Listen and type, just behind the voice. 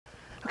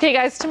Okay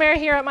guys, Tamara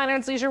here at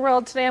Minard's Leisure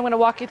World. Today I'm going to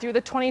walk you through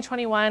the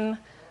 2021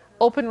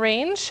 Open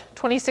Range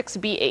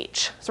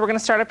 26BH. So we're going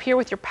to start up here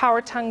with your power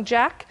tongue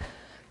jack,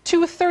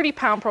 two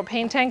 30-pound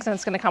propane tanks, and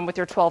it's going to come with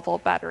your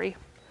 12-volt battery.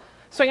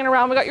 Swinging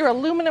around, we got your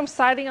aluminum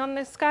siding on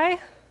this guy,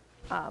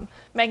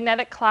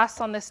 magnetic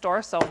clasps on this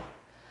door, so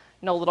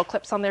no little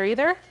clips on there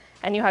either.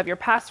 And you have your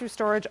pass-through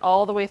storage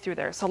all the way through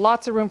there. So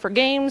lots of room for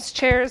games,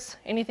 chairs,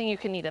 anything you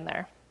can need in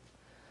there.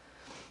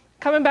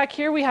 Coming back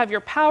here, we have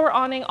your power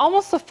awning,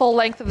 almost the full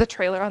length of the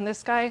trailer on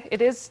this guy.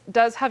 It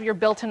does have your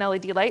built-in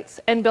LED lights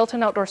and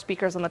built-in outdoor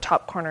speakers on the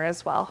top corner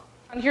as well.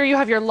 On here you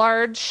have your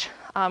large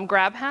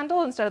grab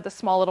handle instead of the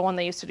small little one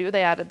they used to do.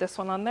 They added this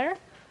one on there.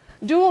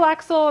 Dual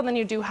axle, and then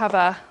you do have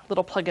a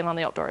little plug-in on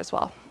the outdoor as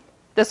well.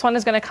 This one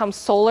is going to come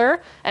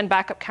solar and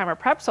backup camera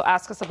prep, so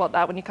ask us about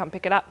that when you come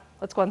pick it up.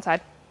 Let's go inside.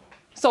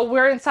 So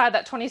we're inside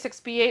that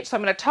 26BH, so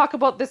I'm going to talk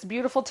about this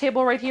beautiful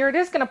table right here. It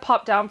is going to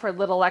pop down for a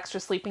little extra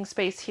sleeping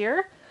space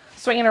here.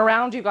 Swinging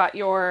around, you got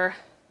your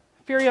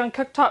Furrion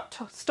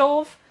cooktop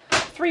stove,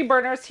 3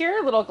 burners here,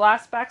 little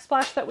glass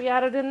backsplash that we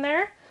added in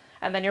there,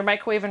 and then your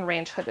microwave and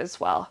range hood as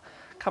well.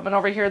 Coming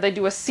over here, they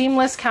do a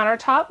seamless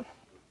countertop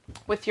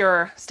with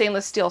your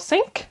stainless steel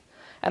sink,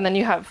 and then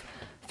you have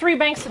 3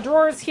 banks of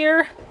drawers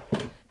here,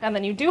 and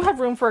then you do have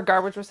room for a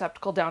garbage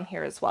receptacle down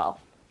here as well.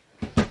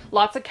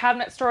 Lots of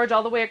cabinet storage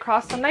all the way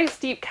across, some nice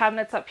deep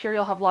cabinets up here.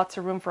 You'll have lots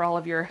of room for all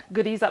of your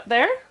goodies up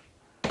there.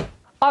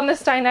 On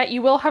this dinette,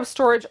 you will have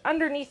storage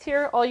underneath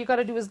here. All you got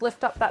to do is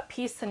lift up that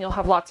piece and you'll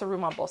have lots of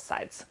room on both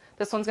sides.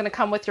 This one's going to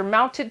come with your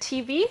mounted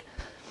TV,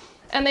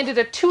 and they did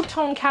a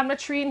 2-tone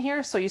cabinetry in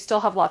here, so you still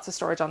have lots of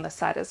storage on this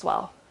side as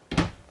well.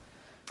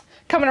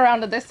 Coming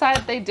around to this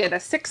side, they did a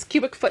 6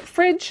 cubic foot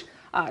fridge,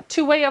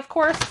 2-way of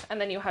course,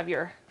 and then you have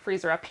your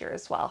freezer up here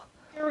as well.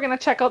 Here we're going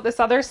to check out this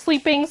other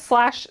sleeping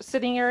 /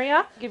 sitting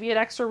area. Give you an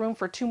extra room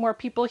for 2 more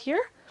people here.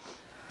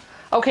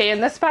 Okay,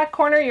 in this back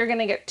corner, you're going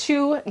to get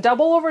 2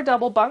 double over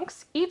double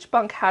bunks. Each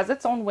bunk has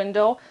its own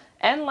window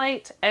and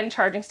light and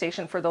charging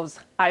station for those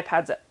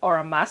iPads that are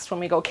a must when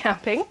we go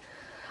camping.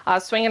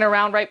 Swinging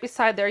around right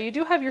beside there, you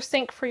do have your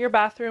sink for your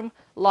bathroom,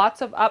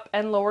 lots of up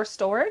and lower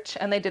storage,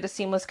 and they did a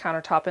seamless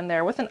countertop in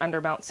there with an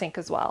undermount sink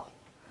as well.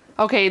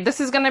 Okay, this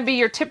is going to be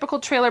your typical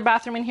trailer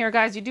bathroom in here,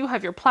 guys. You do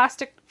have your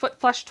plastic foot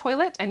flush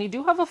toilet, and you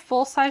do have a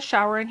full-size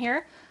shower in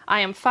here.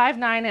 I am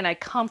 5'9", and I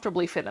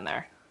comfortably fit in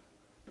there.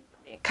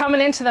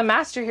 Coming into the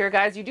master here,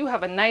 guys, you do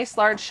have a nice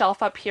large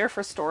shelf up here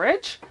for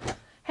storage.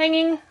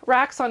 Hanging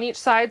racks on each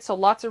side, so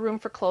lots of room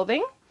for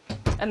clothing.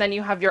 And then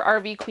you have your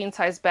RV queen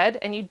size bed,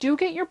 and you do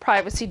get your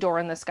privacy door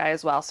in this guy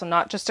as well, so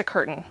not just a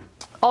curtain.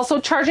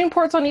 Also charging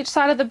ports on each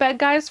side of the bed,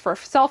 guys, for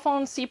cell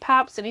phones,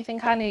 CPAPs, anything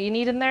kind of you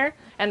need in there.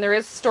 And there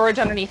is storage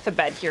underneath the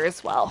bed here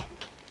as well.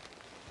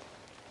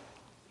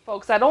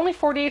 Folks, at only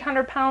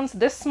 4,800 pounds,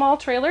 this small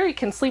trailer, you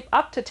can sleep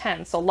up to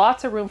 10, so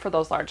lots of room for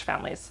those large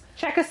families.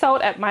 Check us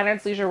out at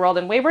Minard's Leisure World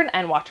in Weyburn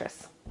and watch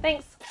us.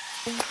 Thanks.